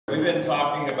We've been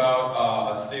talking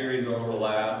about a series over the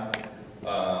last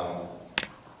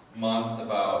month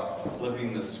about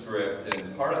flipping the script,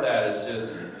 and part of that is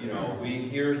just, we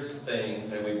hear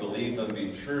things and we believe them to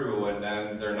be true, and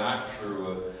then they're not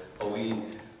true, but we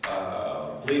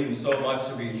believe them so much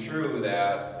to be true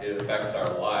that it affects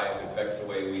our life, it affects the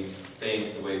way we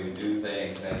think, the way we do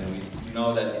things, and we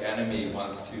know that the enemy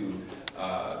wants to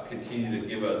continue to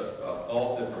give us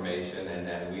false information, and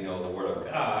then we know the Word of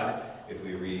God if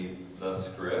we read the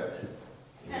script.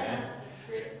 Amen.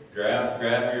 Grab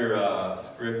your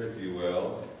script, if you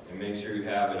will, and make sure you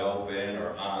have it open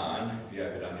or on. If you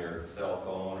have it on your cell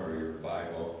phone or your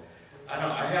Bible.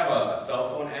 I have a cell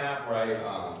phone app where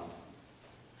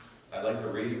I like to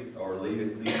read or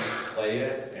play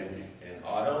it in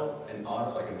auto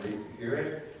so I can hear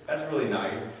it. That's really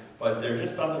nice. But there's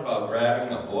just something about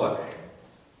grabbing a book.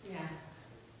 Yeah.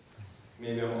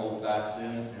 Maybe I'm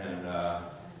old-fashioned, and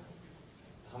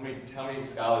how many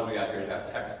scholars we got here that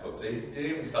have textbooks? Do they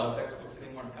even sell textbooks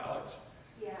anymore in college?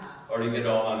 Yeah. Or do you get it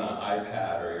all on an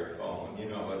iPad or your phone?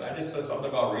 But I just said something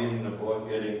about reading the book,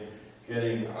 getting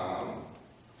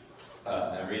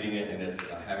and reading it and just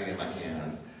having it in my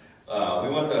hands.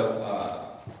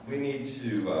 We need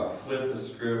to flip the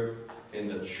script in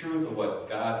the truth of what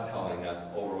God's telling us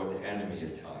over what the enemy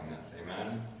is telling us.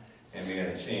 Amen? And we're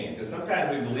going to change. Because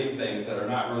sometimes we believe things that are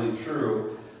not really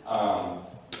true.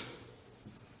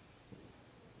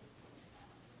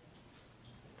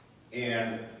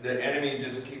 And the enemy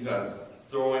just keeps on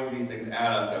throwing these things at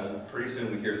us, and pretty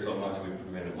soon we hear so much we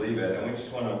begin to believe it. And we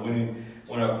just want to,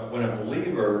 when a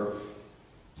believer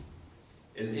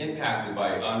is impacted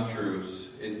by untruths,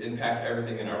 it impacts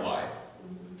everything in our life.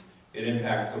 It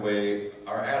impacts the way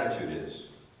our attitude is,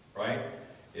 right?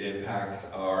 It impacts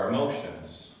our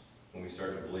emotions when we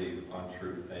start to believe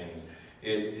untrue things.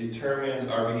 It determines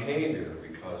our behavior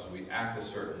because we act a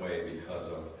certain way because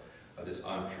of this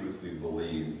untruth we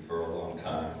believe for a long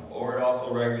time. Or it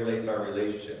also regulates our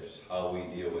relationships, how we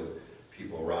deal with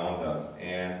people around us.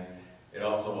 And it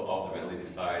also ultimately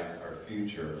decides our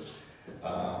future.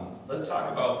 Let's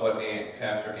talk about what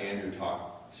Pastor Andrew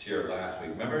shared last week.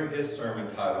 Remember his sermon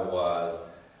title was,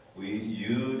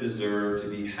 You Deserve to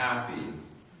Be Happy.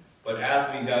 But as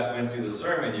we went through the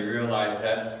sermon, you realize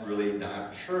that's really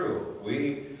not true.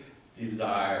 We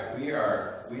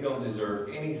don't deserve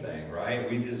anything, right?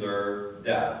 We deserve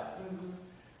death.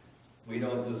 We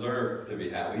don't deserve to be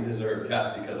happy. We deserve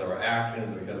death because of our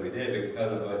actions, because we did,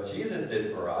 because of what Jesus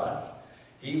did for us.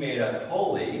 He made us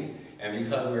holy, and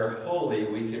because we are holy,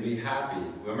 we can be happy.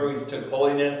 Remember, we took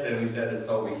holiness and we said it's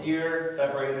over here,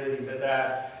 separated it, he said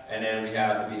that, and then we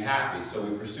have to be happy. So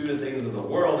we pursue the things of the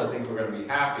world and think we're going to be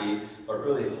happy, but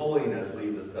really holiness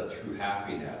leads us to true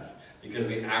happiness. Because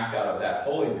we act out of that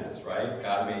holiness, right?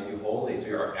 God made you holy.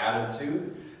 So our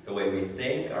attitude, the way we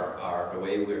think, the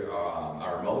way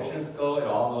our emotions go, it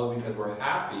all goes because we're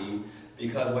happy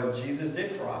because of what Jesus did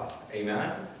for us.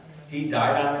 Amen? He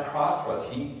died on the cross for us.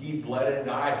 He bled and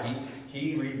died.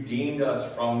 He redeemed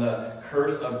us from the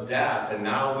curse of death. And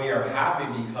now we are happy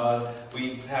because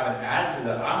we have an attitude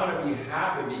that I'm going to be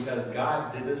happy because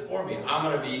God did this for me. I'm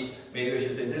going to be, maybe I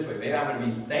should say it this way, maybe I'm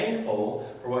going to be thankful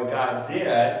for what God did.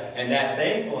 And that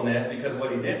thankfulness, because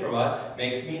what he did for us,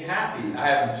 makes me happy. I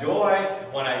have joy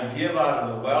when I give out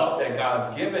of the wealth that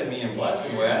God's given me and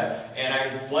blessed me with. And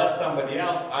I bless somebody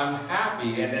else, I'm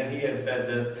happy. And then he had said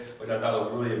this, which I thought was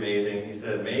really amazing. He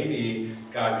said, maybe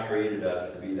God created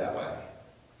us to be that way.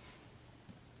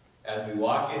 As we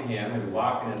walk in him and we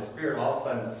walk in his spirit, all of a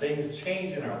sudden things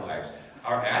change in our lives.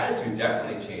 Our attitude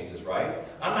definitely changes, right?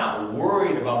 I'm not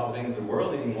worried about the things of the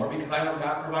world anymore because I know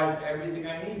God provides everything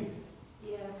I need.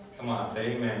 Yes. Come on,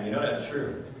 say amen. You know that's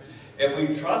true. If we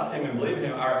trust him and believe in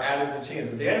him, our attitude will change.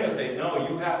 But the enemy will say, no,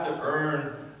 you have to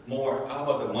earn more. How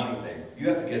about the money thing? You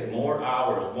have to get more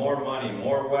hours, more money,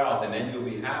 more wealth, and then you'll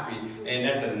be happy. And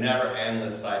that's a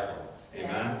never-endless cycle. Amen?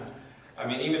 Yes. I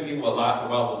mean, even people with lots of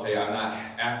wealth will say, I'm not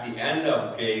at the end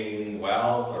of gaining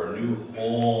wealth or a new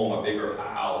home, a bigger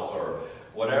house, or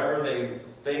whatever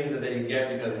things that they get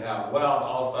because they have wealth.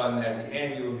 All of a sudden, at the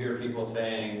end, you'll hear people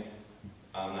saying,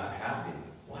 I'm not happy.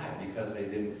 Why? Because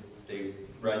they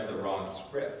read the wrong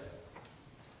script.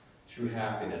 True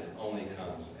happiness only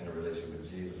comes in a relationship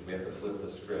with Jesus. We have to flip the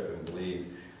script and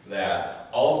believe that.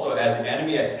 Also, as the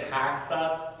enemy attacks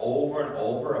us over and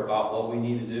over about what we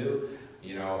need to do,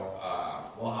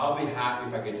 I'll be happy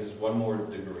if I get just one more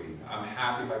degree. I'm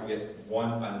happy if I get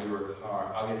a newer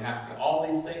car. I'll get happy. All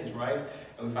these things, right?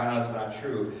 And we find out it's not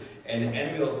true. And the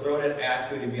enemy will throw that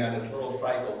at you and be on this little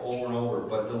cycle over and over.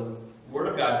 But the Word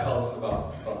of God tells us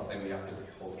about something we have to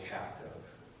hold captive.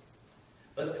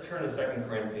 Let's turn to 2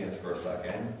 Corinthians for a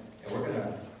second. And we're going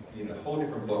to be in a whole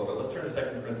different book, but let's turn to 2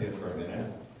 Corinthians for a minute.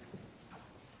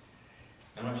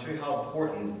 And I'll show you how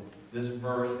important this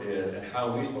verse is and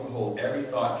how we're supposed to hold every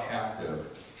thought captive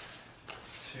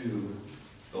to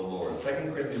the Lord. 2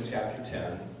 Corinthians chapter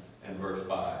 10 and verse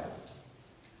 5.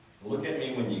 Look at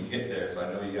me when you get there, so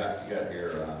I know you got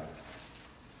your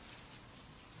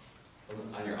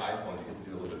on your iPhone. You get to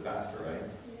do a little bit faster, right?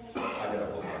 Yeah. I got a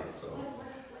bookmark, so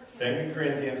 2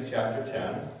 Corinthians chapter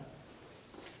 10.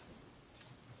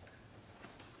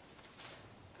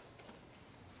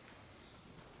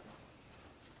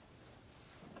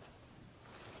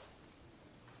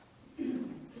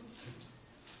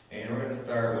 And we're going to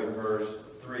start with verse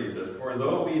 3. It says, "For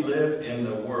though we live in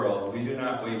the world, we do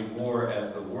not wage war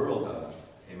as the world does."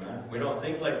 Amen? We don't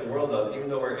think like the world does, even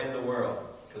though we're in the world.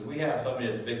 Because we have somebody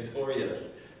that's victorious,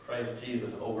 Christ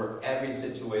Jesus, over every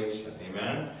situation.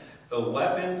 Amen? The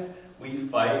weapons we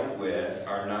fight with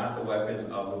are not the weapons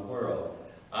of the world.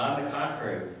 On the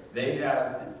contrary, they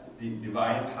have the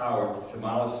divine power to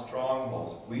demolish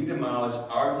strongholds. We demolish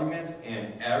arguments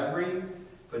and every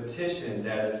petition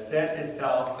that has set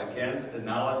itself against the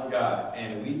knowledge of God,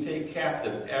 and we take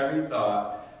captive every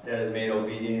thought that is made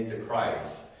obedient to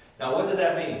Christ. Now, what does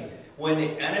that mean? When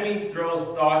the enemy throws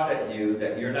thoughts at you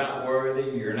that you're not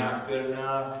worthy, you're not good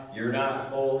enough, you're not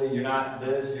holy, you're not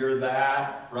this, you're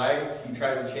that, right? He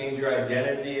tries to change your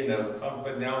identity into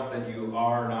something else that you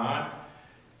are not.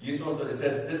 You're supposed to, it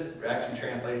says, this actually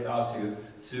translates out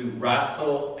to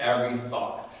wrestle every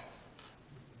thought.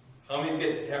 How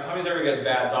many's ever get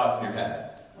bad thoughts in your head?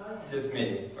 Just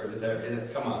me, or just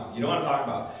come on, you know what I'm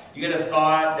talking about. You get a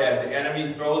thought that the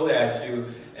enemy throws at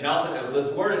you, and also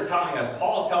this word is telling us,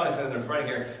 Paul's telling us in the front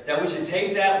here, that we should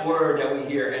take that word that we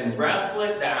hear and wrestle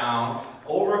it down,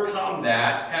 overcome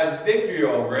that, have victory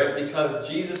over it, because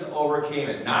Jesus overcame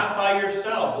it. Not by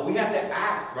yourself, but we have to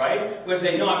act, right? We have to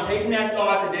say, no, I'm taking that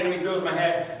thought that the enemy throws in my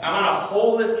head, I'm going to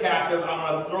hold it captive, I'm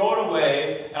going to throw it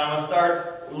away, and I'm going to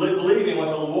start believing what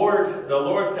the Lord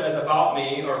says about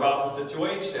me or about the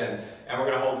situation. And we're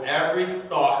going to hold every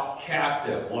thought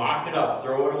captive, lock it up,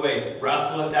 throw it away,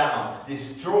 wrestle it down,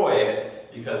 destroy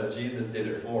it, because Jesus did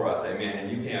it for us. Amen.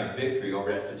 And you can have victory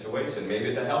over that situation. Maybe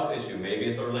it's a health issue, maybe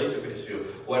it's a relationship issue,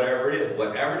 whatever it is,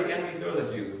 whatever the enemy throws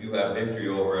at you, you have victory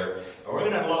over it. And we're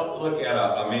going to look at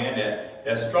a man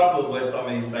that struggled with some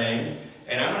of these things.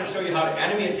 And I'm going to show you how the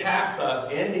enemy attacks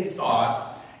us in these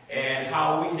thoughts, and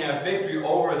how we can have victory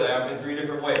over them in 3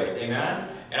 different ways. Amen?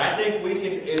 And I think we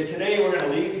can, today we're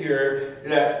going to leave here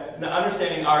that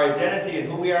understanding our identity and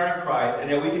who we are in Christ,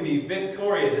 and that we can be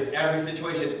victorious in every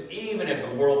situation, even if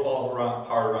the world falls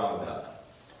apart around us.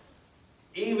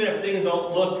 Even if things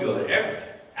don't look good.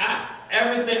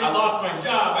 Everything, I lost my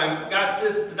job, I got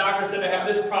this, the doctor said I have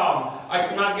this problem, I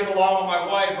cannot get along with my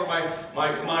wife or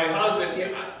my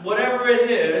husband, whatever it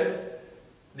is.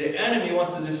 The enemy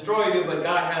wants to destroy you, but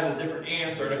God has a different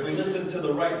answer. And if we listen to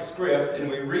the right script and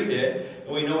we read it,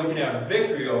 and we know we can have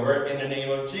victory over it in the name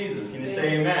of Jesus. Can you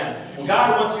say amen? Well,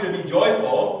 God wants you to be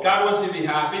joyful. God wants you to be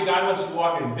happy. God wants you to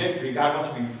walk in victory. God wants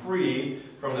you to be free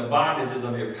from the bondages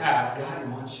of your past. God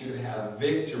wants you to have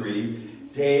victory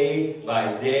day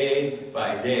by day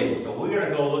by day. So we're going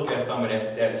to go look at somebody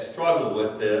that struggled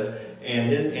with this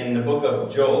in the book of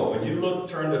Job. Would you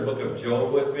turn to the book of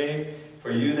Job with me? For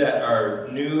you that are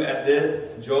new at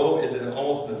this, Job is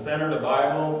almost the center of the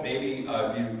Bible. Maybe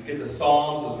if you get the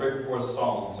Psalms, it's right before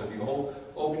Psalms. So if you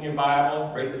open your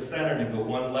Bible, right to the center, and go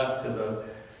one left towards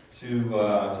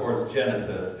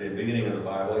Genesis, the beginning of the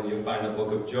Bible, and you'll find the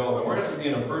book of Job. And we're going to be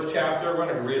in the first chapter. We're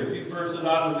going to read a few verses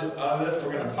out of this.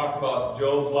 We're going to talk about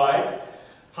Job's life,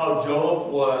 how Job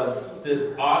was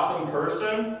this awesome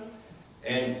person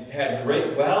and had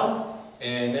great wealth,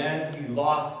 and then he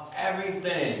lost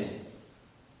everything.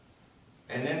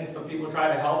 And then some people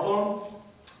tried to help him,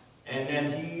 and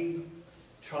then he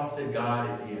trusted God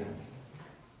at the end.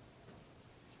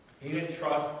 He didn't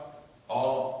trust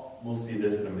all. We'll see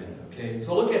this in a minute, okay?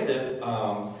 So look at this,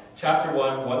 chapter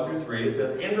 1, 1 through 3. It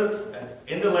says, in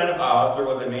the land of Oz, there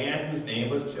was a man whose name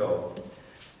was Job.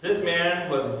 This man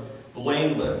was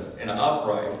blameless and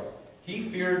upright. He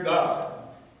feared God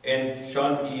and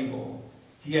shunned evil.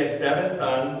 He had 7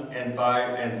 sons and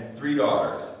 3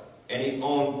 daughters. And he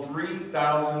owned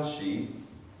 3,000 sheep,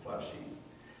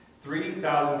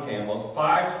 3,000 camels,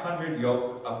 500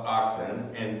 yoke of oxen,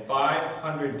 and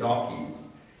 500 donkeys,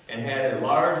 and had a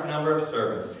large number of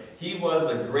servants. He was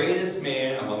the greatest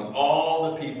man among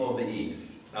all the people of the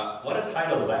East. Now, what a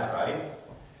title is that, right?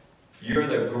 You're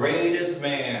the greatest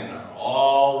man of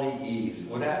all the East.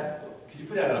 Could you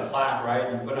put that on a plaque, right?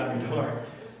 You put it on your door.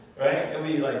 right? And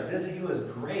we like this. He was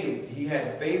great. He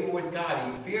had favor with God.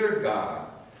 He feared God,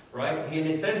 right? And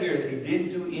it said here that he didn't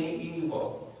do any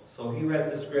evil. So he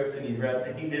read the script and he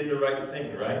did the right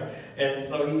thing, right? And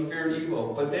so he feared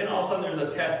evil. But then all of a sudden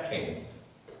there's a test came.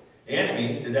 The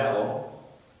enemy, the devil,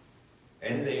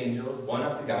 and his angels went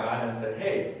up to God and said,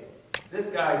 "Hey, this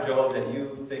guy Job that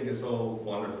you think is so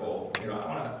wonderful,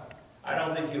 I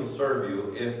don't think he'll serve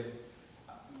you if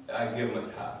I give him a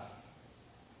test."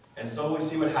 And so we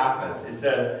see what happens. It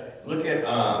says, look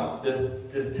at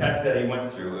this test that he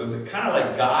went through. It was kind of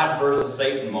like God versus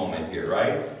Satan moment here,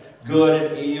 right? Good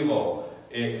and evil.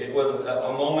 It was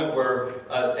a moment where,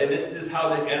 and this is how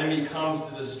the enemy comes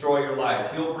to destroy your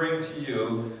life. He'll bring to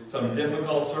you some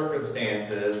difficult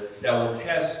circumstances that will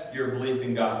test your belief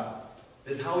in God.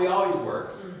 This is how he always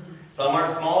works. Some are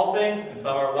small things and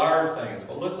some are large things.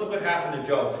 But let's look what happened to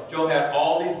Job. Job had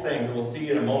all these things, and we'll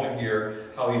see in a moment here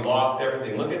how he lost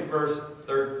everything. Look at verse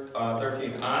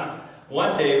 13. On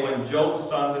one day when Job's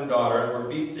sons and daughters were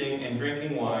feasting and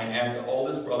drinking wine at the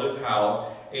oldest brother's house,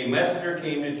 a messenger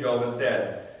came to Job and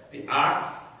said, "The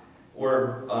ox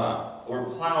were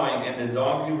plowing and the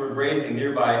donkeys were grazing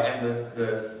nearby, and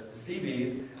the sea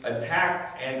beasts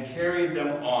attacked and carried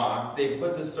them off. They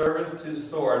put the servants to the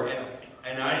sword,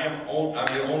 and I'm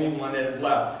the only one that is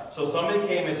left." So somebody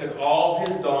came and took all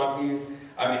his donkeys,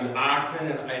 his oxen,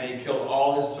 and he killed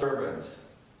all his servants.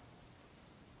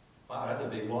 Wow, that's a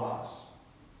big loss.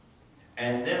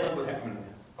 And then look what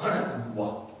happened.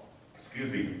 Well,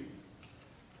 excuse me.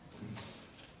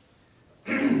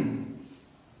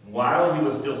 While he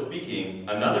was still speaking,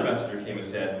 another messenger came and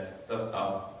said,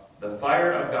 the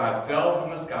fire of God fell from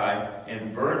the sky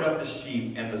and burned up the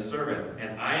sheep and the servants,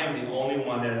 and I am the only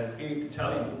one that escaped to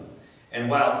tell you. And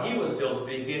while he was still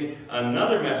speaking,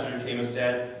 another messenger came and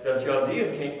said, the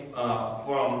Chaldeans came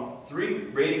from 3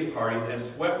 raiding parties and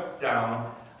swept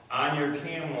down on your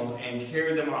camels and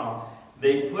carried them off.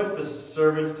 They put the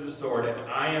servants to the sword, and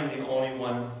I am the only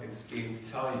one that escaped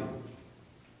to tell you.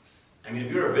 If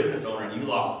you're a business owner and you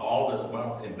lost all this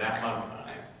wealth in that amount of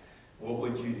time, what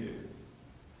would you do?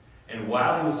 And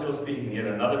while he was still speaking, yet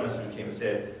another messenger came and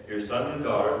said, your sons and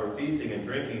daughters were feasting and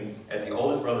drinking at the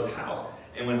oldest brother's house.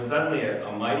 And when suddenly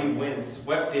a mighty wind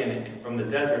swept in from the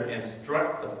desert and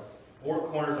struck the 4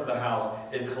 corners of the house,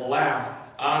 it collapsed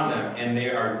on them, and they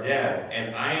are dead.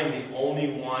 And I am the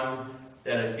only one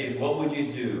that escaped. What would you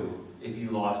do if you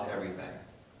lost everything?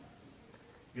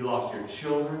 You lost your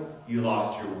children, you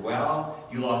lost your wealth,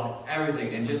 you lost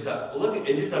everything. And just a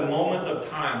moments of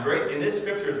time. Right? In this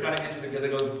scripture, it's kind of interesting because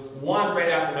it goes one right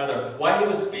after another. While he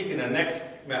was speaking, the next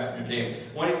messenger came.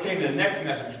 When he came, the next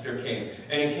messenger came.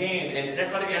 And he came, and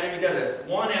that's how the enemy does it.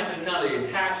 One after another, he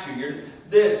attacks you. You're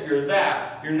this, you're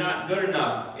that. You're not good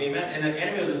enough. Amen? And the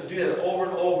enemy will just do that over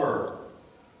and over.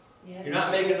 Yeah. You're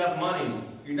not making enough money.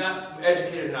 You're not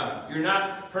educated enough. You're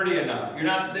not pretty enough. You're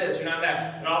not this. You're not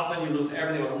that. And all of a sudden you lose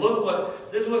everything.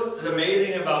 But this is what is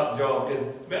amazing about Job. Because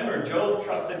remember, Job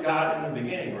trusted God in the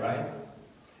beginning, right?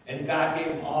 And God gave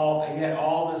him he had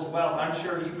all this wealth. I'm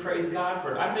sure he praised God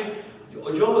for it. I think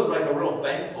Job was like a real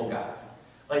thankful guy.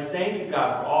 Like, thank you,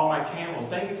 God, for all my camels.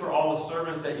 Thank you for all the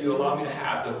servants that you allow me to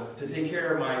have to take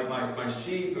care of my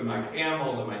sheep and my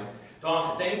camels and my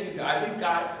donkey. Thank you, God. I think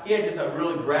God, he had just a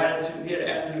really gratitude. He had an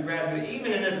attitude of gratitude.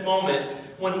 Even in this moment,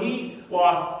 when he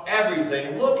lost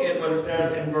everything, look at what it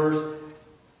says in verse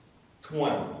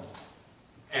 20.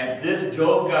 At this,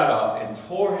 Job got up and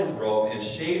tore his robe and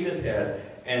shaved his head,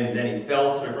 and then he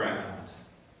fell to the ground.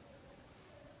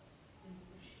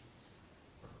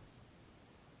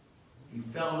 He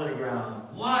fell to the ground.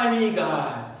 Why me,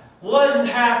 God? What has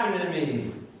happened to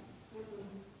me?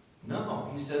 No,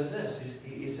 he says this.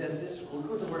 He says this. Look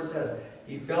what the word says.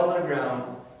 He fell to the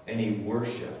ground and he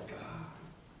worshiped God.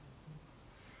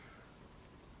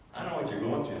 I don't know what you're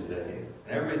going through today.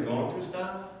 And everybody's going through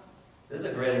stuff. This is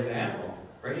a great example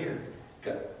right here.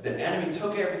 The enemy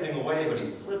took everything away, but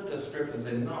he flipped the script and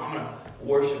said, no, I'm going to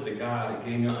worship the God that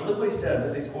gave me. And look what he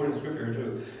says. He's quoting scripture here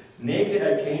too. Naked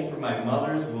I came from my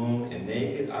mother's womb, and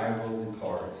naked I will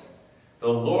depart. The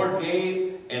Lord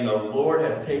gave, and the Lord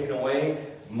has taken away.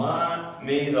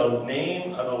 May the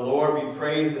name of the Lord be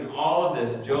praised in all of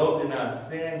this. Job did not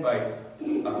sin by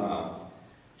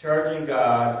charging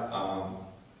God,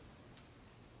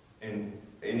 and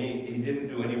he didn't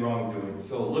do any wrongdoing.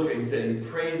 So look at, he said, he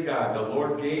praised God. The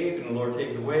Lord gave, and the Lord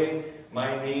taken away.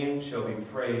 My name shall be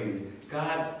praised.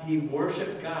 God, he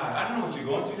worshiped God. I don't know what you're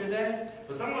going through today,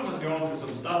 but some of us are going through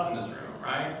some stuff in this room,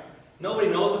 right? Nobody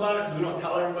knows about it because we don't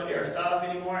tell everybody our stuff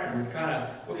anymore, and we're kind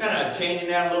of changing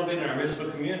that a little bit in our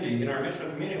missional community. In our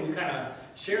missional community, we kind of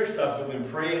share stuff so we can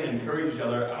pray and encourage each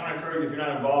other. I want to encourage you, if you're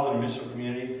not involved in a missional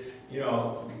community, you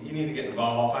need to get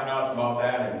involved, find out about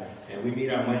that, and we meet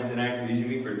on Wednesday nights. We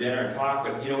usually meet for dinner and talk,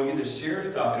 but we get to share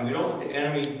stuff, and we don't let the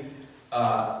enemy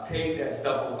take that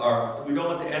stuff, or we don't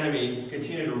let the enemy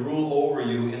continue to rule over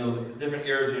you in those different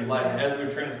areas of your life. As we're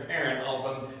transparent, all of a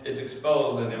sudden it's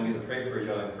exposed, and then we have to pray for each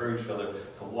other, encourage each other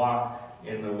to walk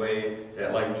in the way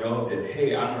that, like Job did.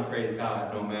 Hey, I'm going to praise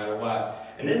God no matter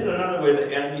what. And this is another way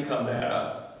the enemy comes at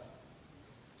us.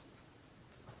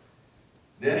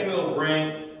 The enemy will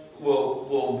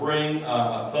bring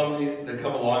somebody to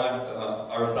come along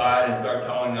our side and start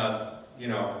telling us,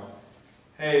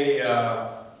 hey,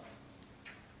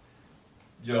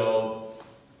 Job,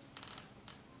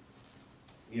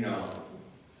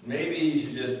 maybe you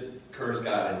should just curse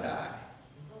God and die.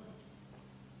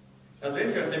 That's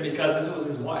interesting because this was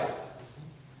his wife.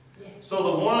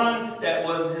 So the one that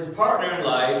was his partner in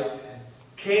life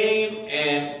came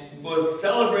and was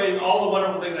celebrating all the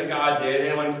wonderful things that God did,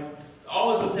 and when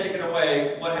all this was taken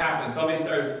away, what happened? Somebody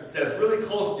that's really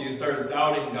close to you starts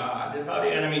doubting God. This is how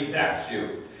the enemy attacks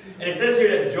you. And it says here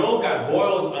that Job got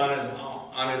boils on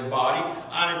his body,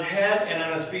 on his head, and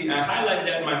on his feet. And I highlighted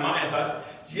that in my mind. I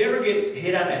thought, do you ever get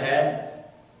hit on the head?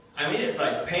 I mean, it's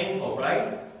like painful,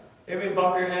 right? Ever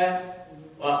bump your head?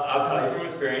 Well, I'll tell you from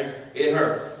experience, it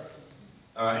hurts.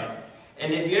 All right?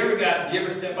 And if do you ever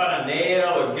step on a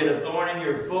nail or get a thorn in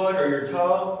your foot or your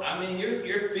toe? I mean,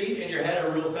 your feet and your head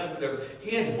are real sensitive.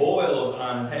 He had boils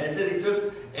on his head. It said he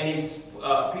took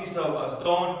a piece of a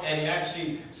stone and he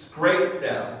actually scraped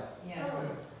them.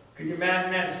 Yes. Could you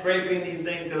imagine that, scraping these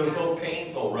things because it was so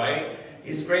painful, right?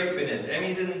 He's scraping this. I mean,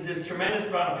 he's in this tremendous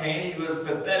amount of pain. He was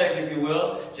pathetic, if you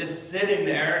will, just sitting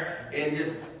there in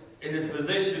this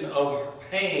position of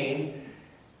pain.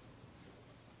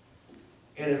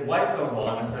 And his wife comes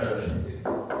along and says,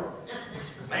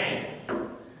 man,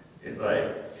 it's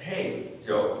like, hey,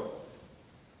 Job,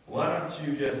 why don't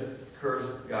you just curse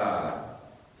God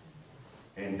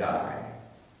and die?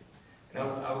 And I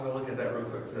was going to look at that real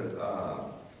quick. It says,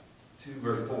 2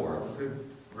 verse 4.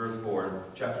 Verse 4,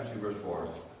 chapter 2, verse 4.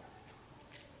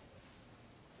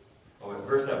 Oh,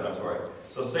 verse 7, I'm sorry.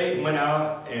 So Satan went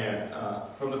out and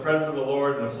from the presence of the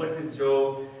Lord and afflicted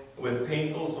Job with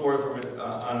painful sores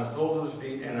on the soles of his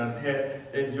feet and on his head.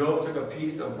 Then Job took a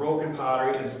piece of broken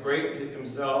pottery and scraped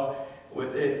himself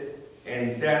with it, and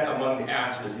he sat among the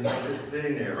ashes. He's just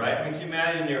sitting there, right? I mean, can you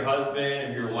imagine your husband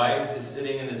and your wife just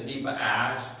sitting in this heap of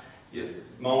ash, just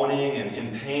moaning and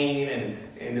in pain and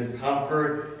in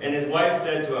discomfort? And his wife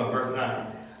said to him, verse 9,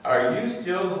 are you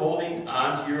still holding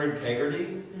on to your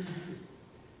integrity?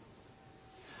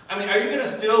 I mean, are you going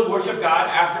to still worship God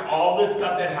after all this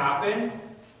stuff that happened?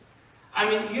 I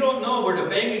mean, you don't know where the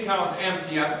bank account's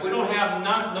empty. We don't have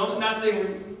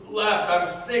nothing left. I'm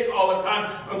sick all the time.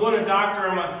 I'm going to the doctor,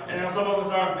 and some of us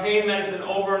are on pain medicine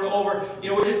over and over.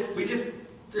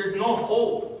 There's no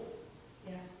hope.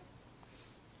 Yeah.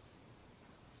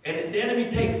 And the enemy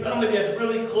takes somebody that's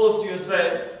really close to you and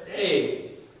said,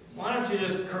 hey, why don't you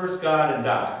just curse God and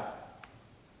die?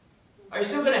 Are you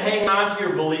still going to hang on to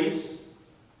your beliefs?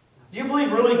 Do you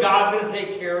believe really God's going to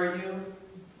take care of you?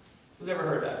 Who's ever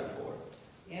heard that before?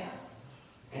 Yeah.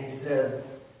 And he says,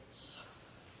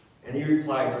 and he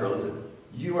replied to her, listen,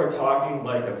 you are talking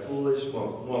like a foolish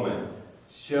woman.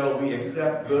 Shall we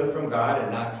accept good from God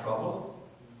and not trouble?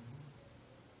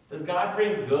 Does God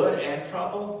bring good and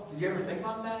trouble? Did you ever think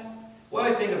about that? Well,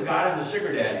 I think of God as a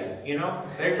sugar daddy,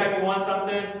 Every time you want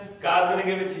something, God's going to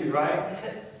give it to you, right?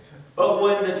 But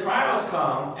when the trials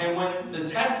come and when the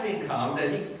testing comes that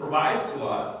he provides to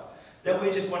us, then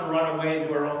we just want to run away and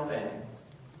do our own thing.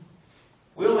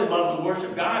 We only love to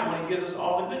worship God when he gives us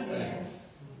all the good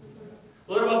things.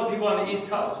 What about the people on the East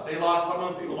Coast? Some of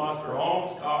those people lost their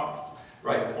homes, cars,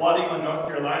 right? Flooding in North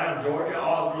Carolina, Georgia,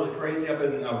 all was really crazy. Up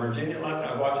in Virginia last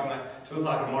night, I was watching 2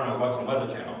 o'clock in the morning, I was watching the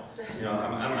Weather Channel.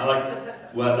 I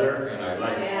like weather, and I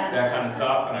like that kind of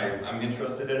stuff, and I'm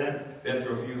interested in it. Been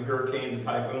through a few hurricanes and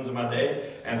typhoons in my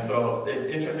day, and so it's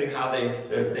interesting how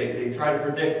they try to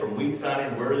predict from weeks on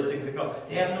end where these things can go.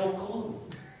 They have no clue.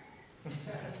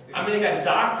 I mean, they got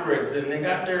doctorates, and they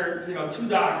got their 2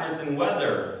 doctorates in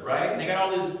weather, right? And they got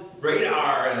all this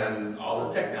radar and all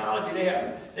this technology they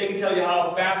have. They can tell you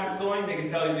how fast it's going. They can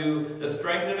tell you the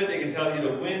strength of it. They can tell you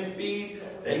the wind speed.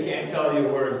 They can't tell you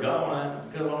where it's going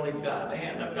because only God, the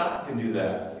hand of God, can do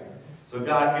that. So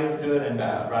God gives good and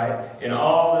bad, right? In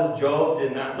all this, Job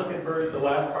did not, look at the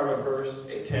last part of verse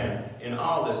 10. In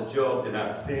all this, Job did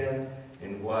not sin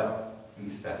in what he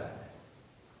said.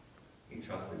 He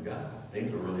trusted God.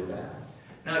 Things were really bad.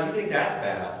 Now, you think that's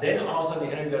bad. Then all of a sudden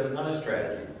the enemy does another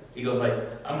strategy. He goes like,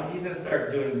 he's going to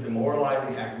start doing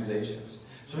demoralizing accusations.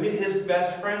 So his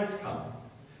best friends come.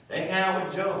 They hang out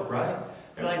with Job, right?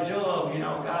 They're like, Job,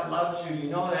 God loves you. You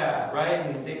know that, right?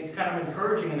 And it's kind of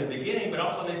encouraging in the beginning, but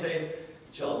also they say,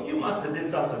 Job, you must have did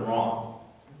something wrong.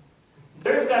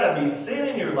 There's got to be sin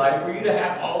in your life for you to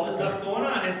have all this stuff going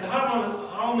on. And so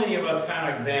how many of us kind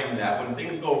of examine that? When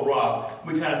things go rough,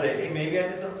 we kind of say, hey, maybe I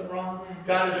did something wrong.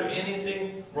 God, is there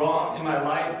anything wrong in my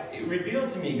life? Reveal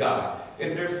to me, God,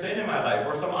 if there's sin in my life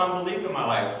or some unbelief in my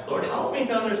life. Lord, help me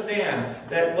to understand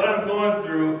that what I'm going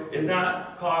through is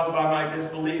not caused by my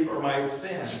disbelief or my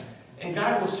sin. And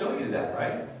God will show you that,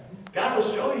 right? God will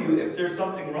show you if there's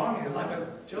something wrong in your life.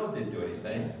 But Job didn't do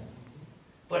anything.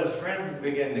 But his friends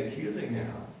began accusing him,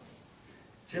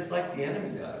 just like the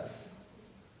enemy does.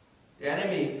 The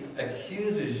enemy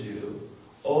accuses you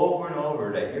over and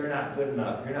over that you're not good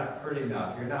enough, you're not pretty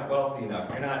enough, you're not wealthy enough,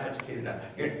 you're not educated enough,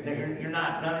 you're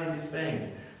not none of these things.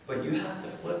 But you have to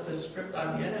flip the script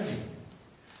on the enemy.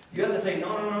 You have to say,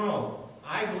 no.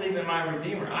 I believe in my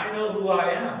Redeemer. I know who I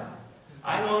am.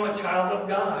 I know I'm a child of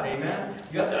God. Amen?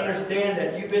 You have to understand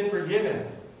that you've been forgiven.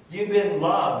 You've been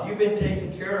loved. You've been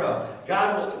taken care of.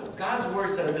 God's word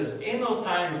says this. In those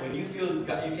times when you feel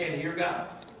God, you can't hear God,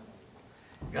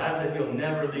 God said He'll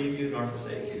never leave you nor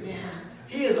forsake you. Amen.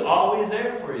 He is always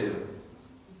there for you.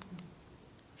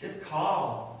 Just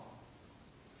call.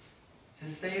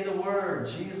 Just say the word,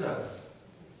 Jesus.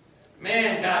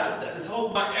 Man, God,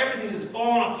 everything's just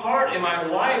falling apart in my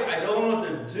life. I don't know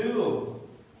what to do.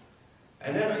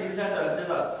 And then you just have to,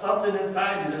 there's something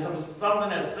inside you. There's something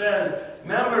that says,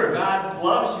 remember, God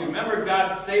loves you. Remember,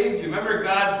 God saved you. Remember,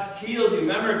 God healed you.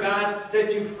 Remember, God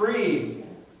set you free.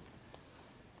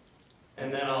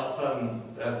 And then all of a sudden,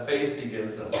 that faith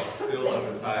begins to build up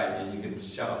inside you, and you can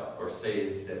shout or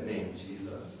say that name,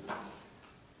 Jesus.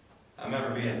 I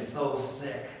remember being so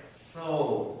sick,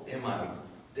 so in my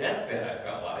deathbed, I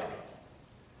felt like.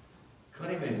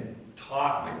 Couldn't even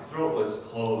talk. My throat was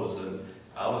closed, and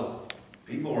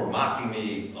people were mocking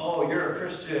me. Oh, you're a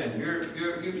Christian. You're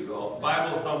a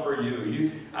Bible thumper,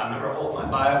 you. I remember holding my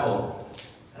Bible,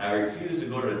 and I refused to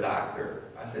go to the doctor.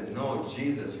 I said, no,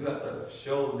 Jesus, you have to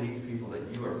show these people that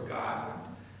you are God.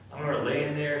 I remember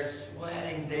laying there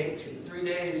sweating 3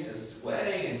 days, just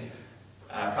sweating.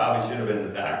 I probably should have been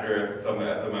the doctor if I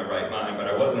was in my right mind, but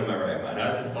I wasn't in my right mind. I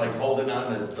was just like holding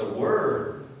on to the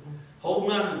word,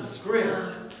 holding on to the script.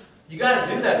 You got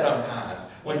to do that sometimes.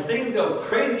 When things go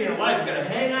crazy in your life, you got to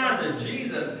hang on to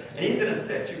Jesus, and He's going to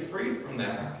set you free from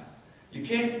that. You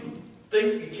can't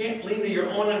lean to your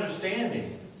own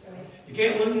understanding. You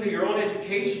can't lean to your own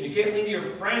education. You can't lean to your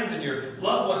friends and your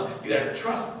loved ones. You got to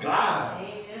trust God.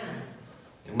 Amen.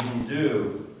 And when you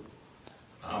do,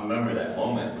 I remember that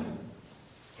moment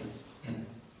when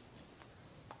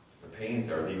the pain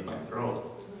started leaving my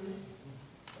throat.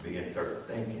 I began to start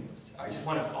thinking. I just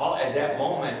wanted at that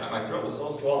moment, my throat was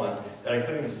so swollen that I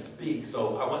couldn't even speak.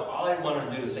 So all I wanted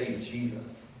to do was say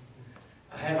Jesus.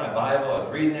 I had my Bible, I was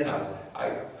reading it, I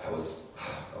was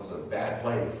in a bad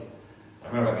place. I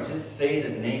remember I could just say the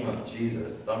name of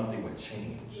Jesus, something would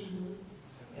change.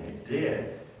 And it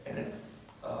did. And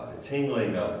the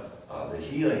tingling of the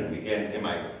healing began in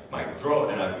my throat,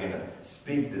 and I began to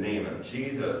speak the name of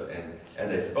Jesus. And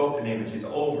as I spoke the name of Jesus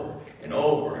over and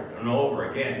over and over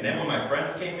again. And then when my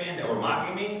friends came in that were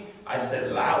mocking me, I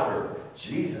said louder,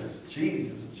 Jesus,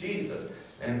 Jesus, Jesus.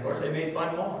 And of course they made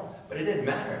fun more. But it didn't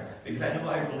matter because I knew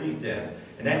I believed in.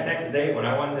 And that next day when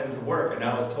I went into work and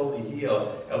I was totally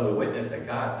healed, I was a witness that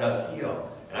God does heal.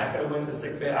 And I could have went to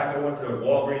sick bed, I could have went to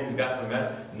Walgreens and got some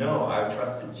meds. No, I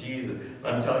trusted Jesus.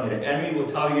 But I'm telling you, the enemy will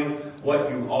tell you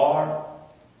what you are.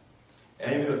 The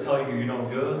enemy will tell you you're no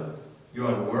good,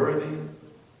 you're unworthy.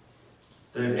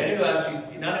 The enemy will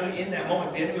actually, not only in that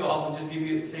moment, the enemy will also just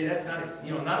say that's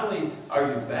not, not only are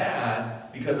you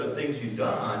bad because of things you've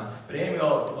done, but the enemy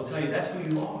will tell you that's who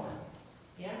you are.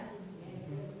 Yeah.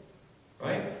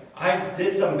 Right? I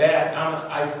did some bad,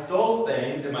 I stole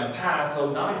things in my past,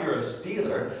 so now you're a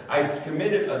stealer. I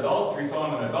committed adultery, so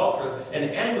I'm an adulterer. And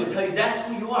the enemy will tell you that's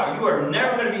who you are. You are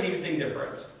never going to be anything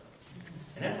different.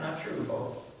 And that's not true,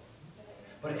 folks.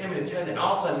 But the enemy will tell you that, and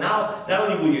all of a sudden, now, not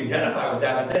only will you identify with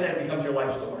that, but then it becomes your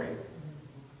life story.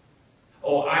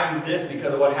 Oh, I'm this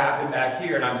because of what happened back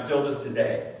here, and I'm still this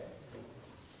today.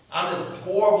 I'm this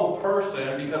horrible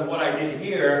person because of what I did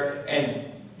here,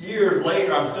 and years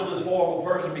later, I'm still this horrible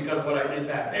person because of what I did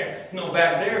back there.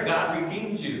 Back there, God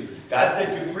redeemed you. God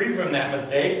set you free from that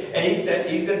mistake, and He's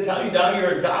going to tell you now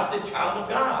you're an adopted child of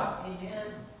God. Amen.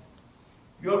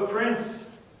 You're a prince.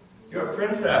 You're a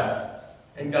princess.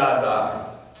 in God's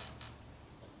eyes.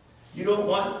 You don't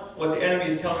want what the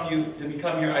enemy is telling you to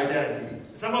become your identity.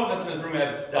 Some of us in this room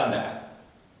have done that.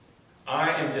 I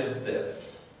am just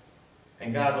this.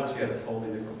 And God looks at you in a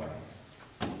totally different way.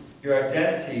 Your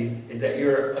identity is that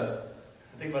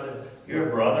think about it, you're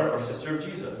a brother or sister of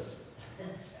Jesus.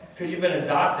 Because you've been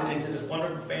adopted into this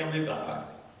wonderful family of God.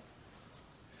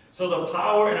 So the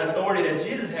power and authority that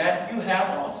Jesus had, you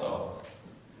have also.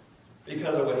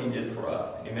 Because of what he did for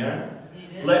us. Amen?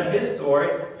 Amen. Let his story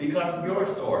become your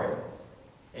story.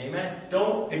 Amen?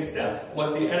 Don't accept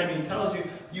what the enemy tells you.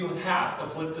 You have to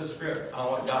flip the script on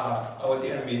what the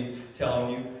enemy's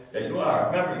telling you that you are.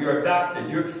 Remember, you're adopted.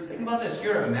 Think about this.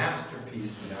 You're a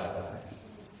masterpiece in God's eyes.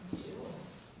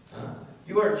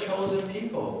 You are a chosen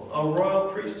people, a royal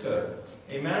priesthood.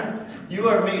 Amen? You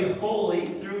are made holy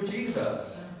through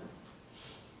Jesus.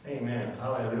 Amen.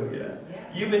 Hallelujah. Yeah.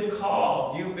 You've been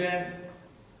called. You've been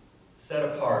set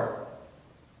apart.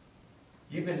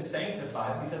 You've been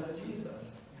sanctified because of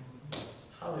Jesus.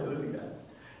 Hallelujah.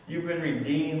 You've been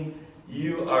redeemed.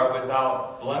 You are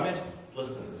without blemish.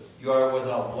 Listen to this. You are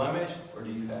without blemish or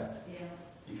defect.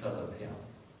 Yes. Because of him.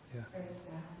 Yeah. Praise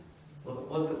God.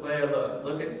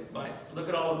 Look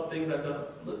at all the things I've done.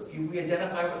 We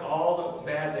identify with all the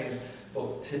bad things.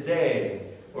 But today,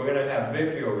 we're going to have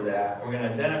victory over that. We're going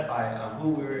to identify on who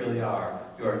we really are.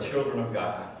 You are children of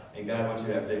God. And God wants you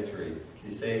to have victory.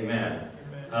 Can you say amen?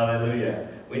 Amen. Hallelujah.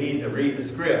 We need to read the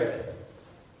script.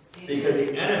 Because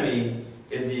the enemy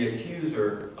is the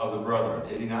accuser of the brethren.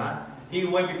 Is he not? He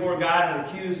went before God and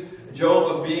accused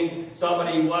Job of being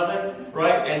somebody he wasn't,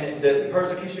 right? And the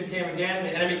persecution came again.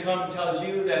 The enemy comes and tells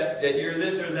you that you're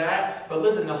this or that. But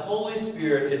listen, the Holy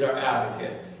Spirit is our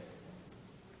advocate.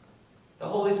 The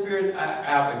Holy Spirit is our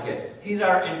advocate. He's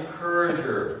our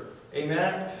encourager.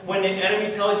 Amen? When the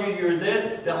enemy tells you you're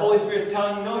this, the Holy Spirit is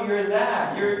telling you, no, you're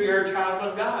that. You're a child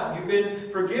of God. You've been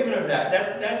forgiven of that.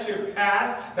 That's your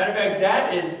past. Matter of fact,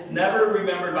 that is never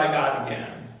remembered by God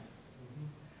again.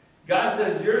 God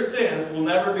says your sins will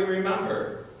never be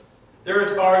remembered. They're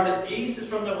as far as the east is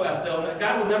from the west.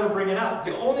 God will never bring it up.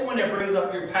 The only one that brings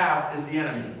up your past is the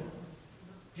enemy.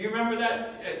 Do you remember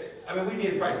that? I mean, we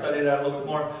need to probably study that a little bit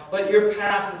more. But your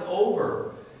past is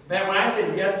over. Man, when I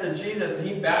said yes to Jesus and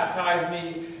he baptized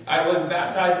me, I was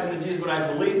baptized into Jesus when I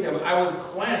believed him. I was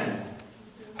cleansed.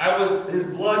 His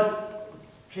blood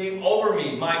came over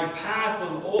me. My past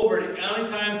was over. The only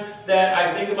time that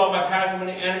I think about my past is when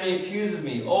the enemy accuses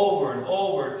me over and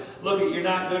over. Look, you're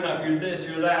not good enough. You're this,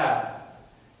 you're that.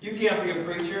 You can't be a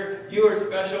preacher. You are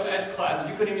special ed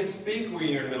classes. You couldn't even speak when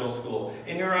you were in middle school.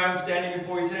 And here I am standing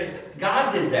before you today.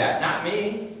 God did that, not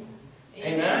me.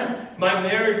 Amen? My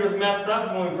marriage was messed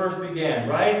up when we first began,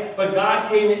 right? But God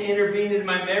came and intervened in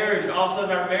my marriage. All of a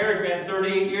sudden our marriage, man,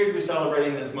 38 years we're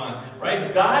celebrating this month,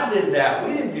 right? God did that.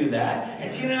 We didn't do that.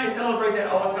 And Tina and I celebrate that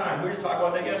all the time. We were just talking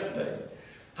about that yesterday.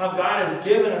 How God has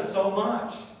given us so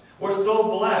much. We're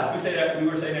so blessed. We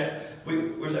were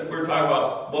talking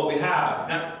about what we have,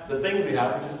 not the things we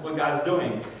have, but just what God's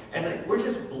doing. And it's like, we're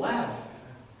just blessed.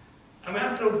 I mean,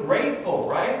 I'm so grateful,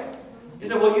 right? You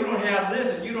say, well, you don't have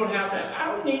this and you don't have that.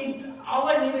 All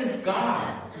I need is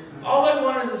God. All I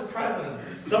want is his presence.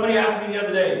 Somebody asked me the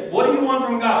other day, what do you want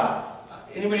from God?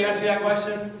 Anybody ask you that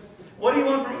question? What do you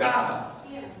want from God?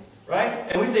 Yeah. Right?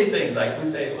 And we say things like,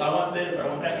 well, I want this or I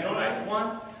want that. You know what I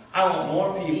want? I want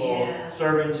more people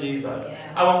serving Jesus.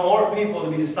 Yeah. I want more people to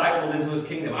be discipled into his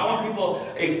kingdom. I want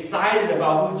people excited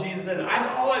about who Jesus is.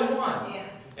 That's all I want. Yeah.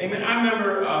 Amen. I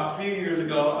remember a few years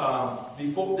ago,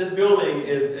 before this building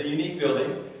is a unique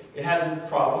building. It has its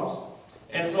problems.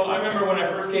 And so I remember when I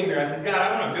first came here, I said, God,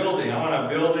 I want a building. I want a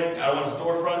building. I want a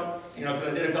storefront. You know, because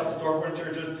I did a couple storefront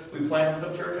churches. We planted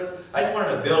some churches. I just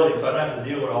wanted a building so I don't have to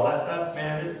deal with all that stuff.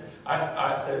 Man, I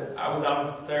said, I was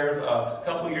downstairs a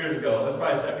couple years ago. That's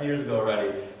probably 7 years ago already.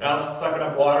 And I was sucking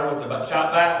up water with the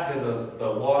shop vac because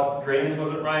the water drainage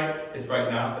wasn't right. It's right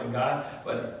now, thank God.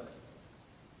 But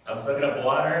I was sucking up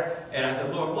water, and I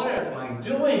said, Lord, what am I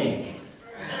doing?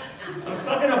 I'm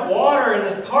sucking up water in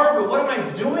this carpet. What am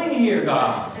I doing here,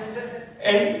 God?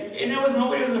 And there was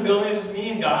nobody in the building. It was just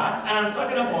me and God. And I'm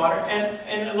sucking up water.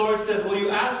 And the Lord says, well, you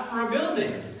asked for a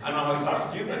building. I don't know how he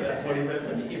talks to you, but that's what he said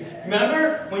to me.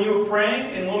 Remember when you were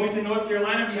praying in Wilmington, North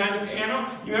Carolina, behind the piano?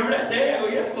 You remember that day? Oh,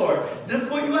 yes, Lord. This is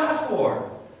what you asked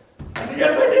for. I said,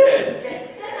 yes, I did.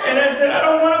 And I said, I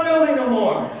don't want a building no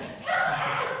more.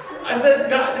 I said,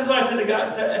 God, this is what I said to God.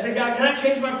 I said, God, can I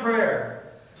change my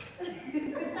prayer?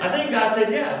 I think God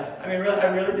said yes. I mean, I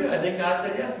really do. I think God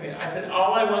said yes to me. I said,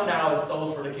 all I want now is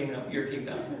souls for the kingdom, your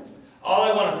kingdom. All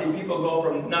I want to see people go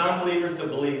from non-believers to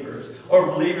believers, or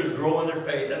believers grow in their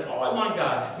faith. That's all I want,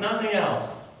 God. Nothing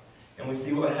else. And we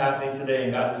see what's happening today,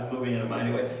 and God's just moving in a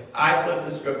mighty way. I flip the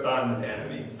script on the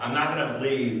enemy. I'm not going to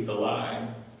believe the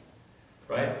lies.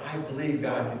 Right? I believe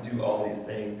God can do all these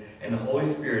things. And the Holy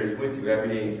Spirit is with you every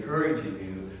day, encouraging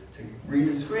you to read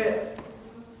the script.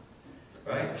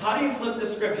 Right? How do you flip the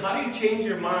script? How do you change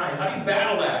your mind? How do you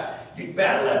battle that? You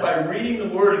battle that by reading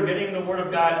the Word and getting the Word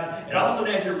of God. And all of a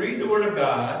sudden, as you read the Word of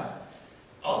God,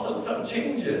 all of a sudden something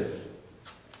changes.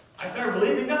 I started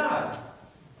believing God.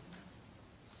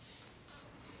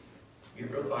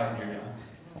 Get real quiet in here now.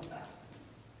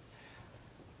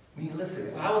 I mean, listen,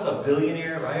 if I was a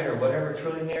billionaire, right, or whatever,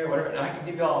 trillionaire, whatever, and I could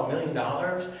give y'all $1 million,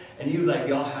 and you'd like,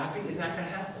 y'all happy? It's not going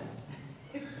to happen.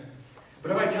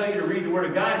 But if I tell you to read the Word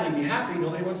of God and you'd be happy,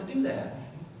 nobody wants to do that.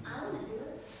 I want to do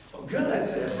it. Oh, good,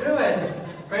 sis, do it.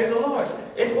 Praise the Lord.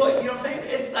 It's what, you know what I'm saying?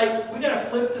 It's like, we got to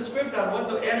flip the script on what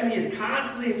the enemy is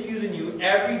constantly accusing you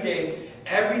every day.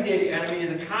 Every day the enemy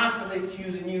is constantly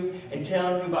accusing you and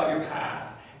telling you about your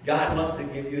past. God wants to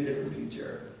give you a different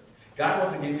future. God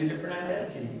wants to give you a different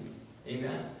identity.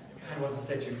 Amen? God wants to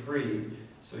set you free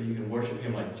so you can worship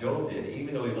Him like Job did.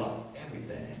 Even though he lost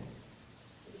everything,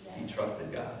 he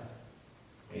trusted God.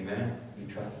 Amen? He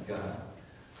trusted God.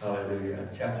 Hallelujah.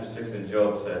 Chapter 6 in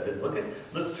Job said this.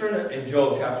 Let's turn to in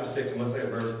Job chapter 6 and let's look at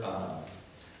verse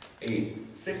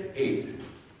 8. 6:8.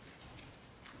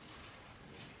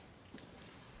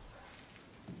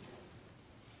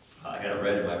 I got it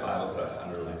read in my Bible because I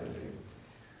underlined it.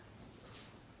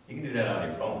 You can do that on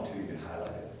your phone too. You can highlight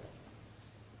it.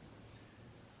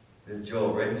 Is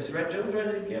Job ready? Job's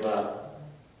ready to give up.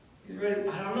 He's ready.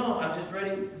 I don't know. I'm just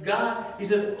ready. God, he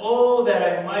says, oh,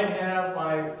 that I might have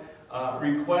my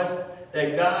request,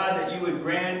 that God, that you would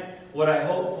grant what I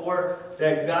hope for,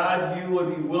 that God, you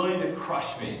would be willing to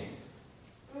crush me.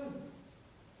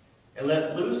 And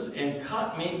let loose and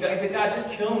cut me. He said, God,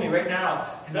 just kill me right now.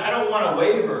 Because I don't want to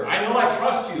waver. I know I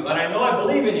trust you. And I know I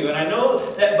believe in you. And I know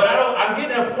that, but I'm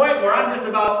getting to a point where I'm just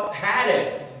about had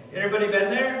it. Everybody been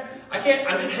there? I'm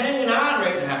just hanging on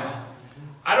right now.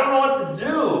 I don't know what to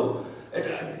do.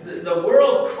 The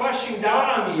world's crushing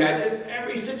down on me.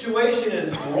 Every situation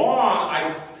is wrong.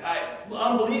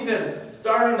 Unbelief is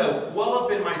starting to well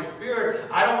up in my spirit.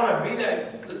 I don't want to be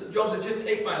that. Job said, just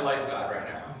take my life, God, right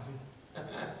now.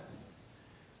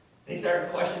 And he started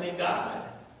questioning God.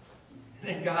 And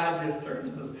then God just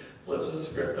flips the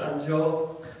script on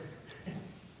Job.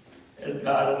 As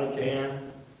God only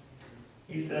can.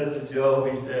 He says to Job,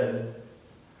 he says,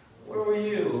 where were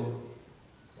you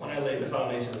when I laid the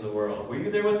foundations of the world? Were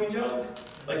you there with me, Job?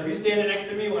 Like, were you standing next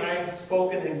to me when I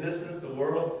spoke into existence the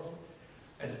world?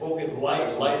 I spoke into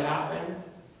light. Light happened.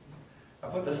 I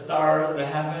put the stars in the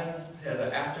heavens as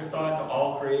an afterthought to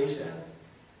all creation.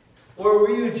 Where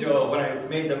were you, Job, when I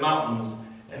made the mountains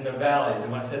and the valleys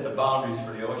and when I set the boundaries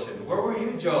for the ocean? Where were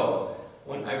you, Job,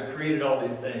 when I created all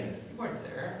these things? You weren't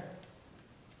there.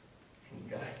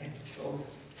 And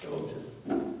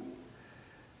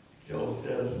Job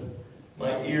says,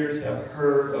 my ears have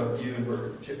heard of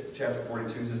you. Chapter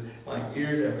 42 says, my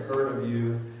ears have heard of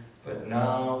you, but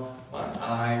now my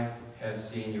eyes have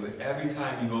seen you. Every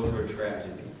time you go through a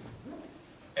tragedy,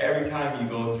 every time you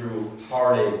go through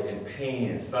heartache and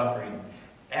pain and suffering,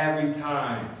 every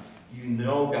time you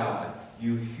know God,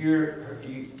 you hear,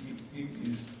 you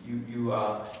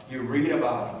read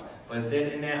about Him, but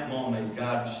then in that moment,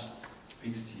 God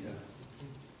speaks to you.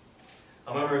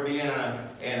 I remember being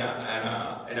in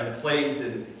a place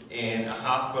in a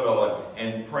hospital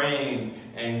and praying,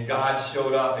 and God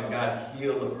showed up and God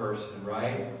healed the person,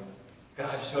 right?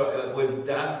 God showed. It was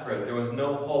desperate. There was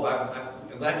no hope.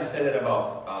 I'm glad you said that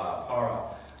about Para.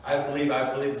 I believe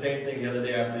the same thing the other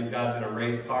day. I believe God's going to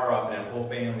raise Para up, and that whole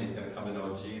family is going to come to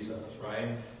know Jesus,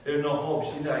 right? There's no hope.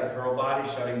 She's like, her whole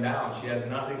body's shutting down. She has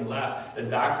nothing left. The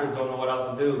doctors don't know what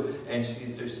else to do, and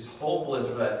they're just hopeless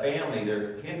for that family.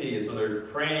 They're Hindu, so they're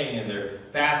praying, and they're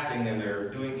fasting, and they're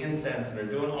doing incense, and they're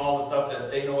doing all the stuff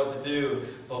that they know what to do.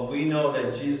 But we know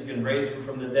that Jesus can raise her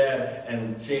from the dead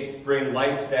and bring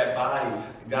life to that body.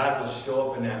 God will show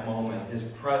up in that moment. His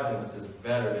presence is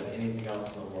better than anything else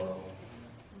in the world.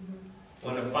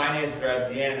 When the finances are at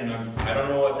the end and I don't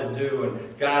know what to do,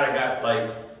 and God, I got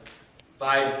like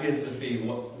 5 kids to feed.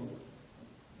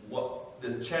 What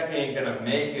this check ain't gonna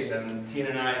make it. And Tina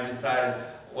and I decided,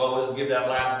 well, let's give that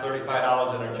last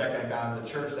 $35 in our checking account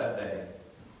to church that day,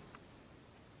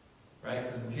 right?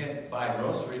 Because we can't buy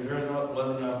groceries. There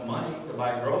wasn't enough money to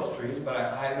buy groceries, but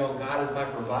I know God is my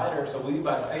provider. So we,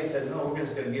 by faith, said, no, we're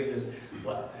just gonna give this.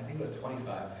 I think it was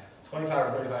 $25 or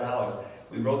 $35.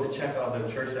 We wrote the check out to the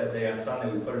church that day. On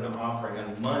Sunday, we put in an offering.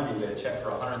 On Monday, we had a check for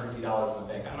 $150 in the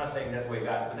bank. I'm not saying that's the way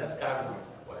God, but that's God works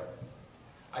that way.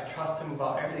 I trust Him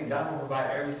about everything. God will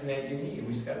provide everything that you need.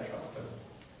 We just got to trust Him.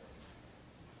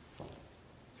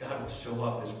 God will show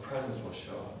up. His presence will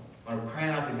show up. When I'm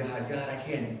crying out to God, God, I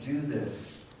can't do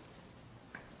this.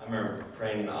 I remember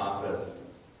praying in the office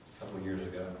a couple years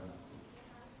ago.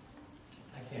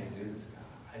 I can't do this, God.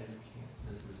 I just can't.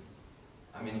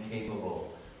 I'm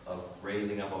incapable of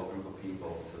raising up a group of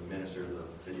people to minister to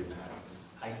the city of Madison.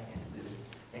 I can't do it.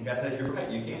 And God said, you're right,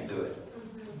 you can't do it.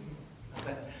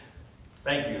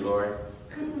 Thank you, Lord.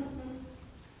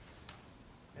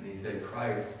 And He said,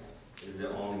 Christ is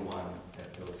the only one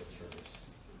that builds the church.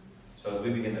 So as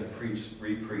we begin to preach,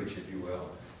 re-preach, if you will,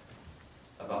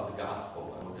 about the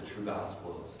gospel and what the true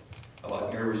gospel is,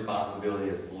 about your responsibility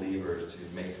as believers to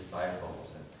make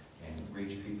disciples and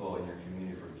reach people in your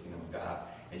community for the kingdom of God.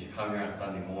 As you come here on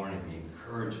Sunday morning, be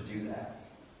encouraged to do that.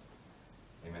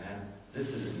 Amen?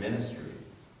 This is ministry.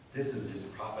 This is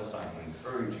just prophesying to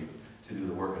encourage you to do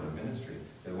the work of the ministry.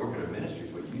 The work of the ministry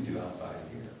is what you do outside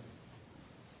of here.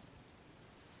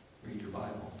 Read your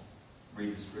Bible.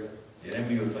 Read the script. The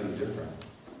enemy will tell you different.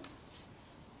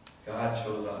 God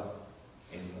shows up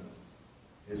in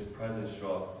His presence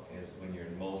show up when you're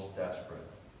most desperate.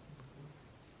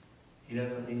 He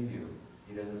doesn't leave you.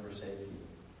 He doesn't forsake you.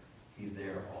 He's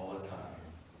there all the time.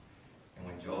 And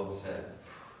when Job said,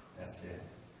 that's it,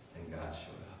 then God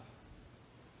showed up.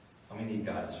 How many need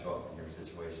God to show up in your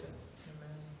situation?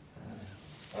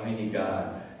 How many need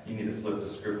God? You need to flip the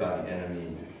script on the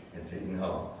enemy and say,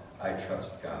 no, I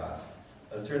trust God.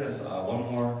 Let's turn this one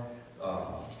more.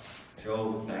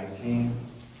 Job 19.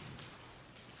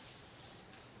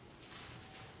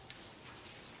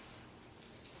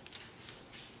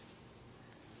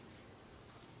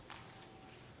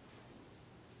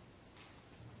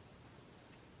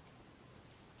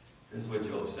 This is what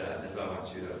Job said. This is what I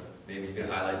want you to, maybe you could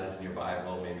highlight this in your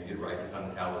Bible, maybe you could write this on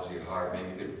the tablets of your heart, maybe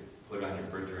you could put it on your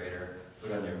refrigerator,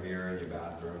 put it on your mirror in your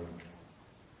bathroom.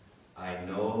 I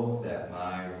know that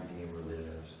my Redeemer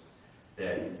lives,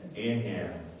 that in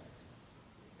Him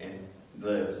and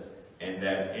lives, and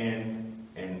that in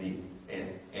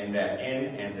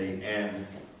the end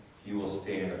He will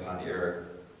stand upon the earth.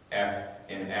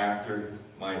 And after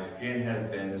my skin has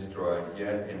been destroyed,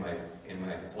 yet in my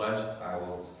flesh I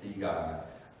will see God.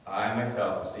 I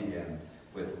myself will see Him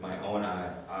with my own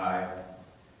eyes, I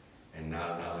and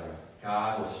not another.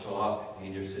 God will show up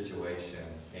in your situation,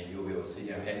 and you'll be able to see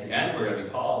Him. At the end, we're going to be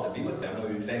called to be with Him.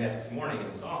 We were saying that this morning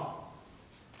in the song.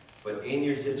 But in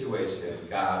your situation,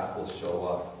 God will show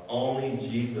up. Only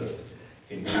Jesus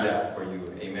can do that for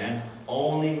you. Amen?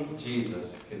 Only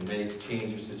Jesus can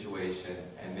change your situation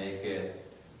and make it,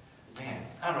 man,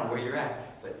 I don't know where you're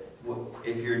at, but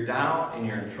if you're down and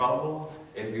you're in trouble,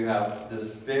 if you have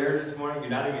despair this morning,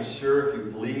 you're not even sure if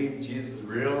you believe Jesus is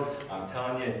real, I'm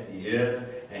telling you, He is.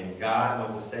 And God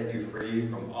wants to set you free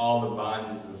from all the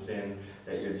bondages of sin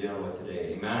that you're dealing with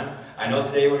today. Amen? I know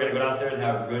today we're going to go downstairs and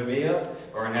have a good meal.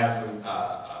 We're going to have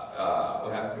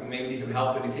some, maybe need some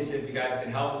help in the kitchen if you guys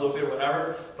can help a little bit or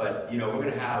whatever. But, we're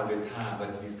going to have a good time.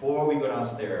 But before we go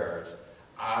downstairs,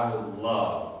 I would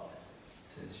love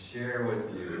to share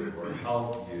with you or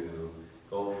help you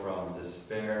go from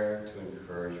despair to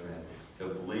encouragement, to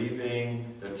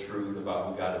believing the truth about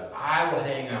who God is. I will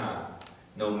hang on,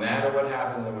 no matter what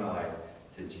happens in my life,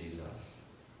 to Jesus.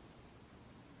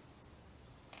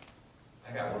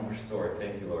 I got one more story.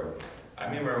 Thank you, Lord. I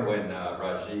remember when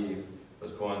Rajiv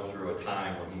was going through a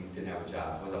time where he didn't have a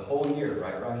job. It was a whole year,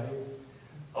 right, Rajiv?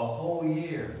 A whole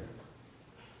year.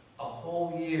 A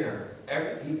whole year.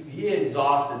 He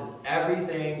exhausted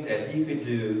everything that he could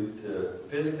do to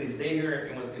physically stay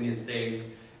here in the States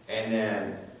and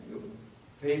then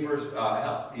pay for his,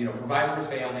 provide for his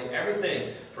family,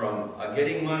 everything from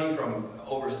getting money from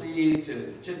overseas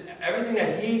to just everything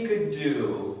that he could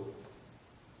do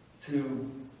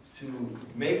to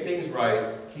make things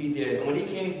right, he did. And when he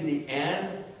came to the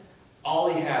end,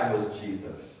 all he had was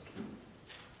Jesus.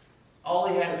 All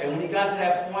he had, and when he got to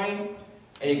that point,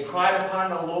 and he cried upon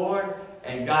the Lord,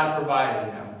 and God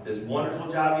provided him this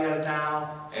wonderful job he has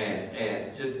now, and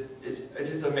it's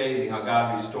just amazing how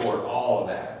God restored all of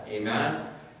that. Amen?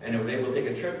 And he was able to take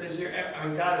a trip this year. I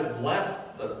mean, God has blessed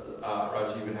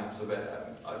Rajiv and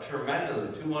Hafsa tremendously.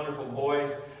 The two wonderful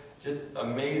boys, just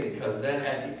amazing. Because then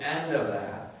at the end of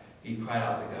that, he cried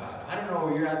out to God. I don't know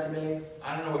where you're at today.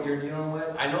 I don't know what you're dealing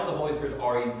with. I know the Holy Spirit's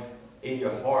already in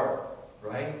your heart,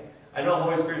 right? I know the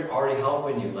Holy Spirit's already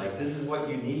helping you. Like, this is what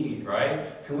you need,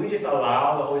 right? Can we just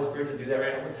allow the Holy Spirit to do that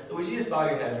right now? Would you just bow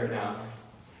your heads right now?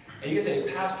 And you can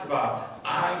say, Pastor Bob,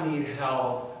 I need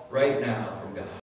help right now from God.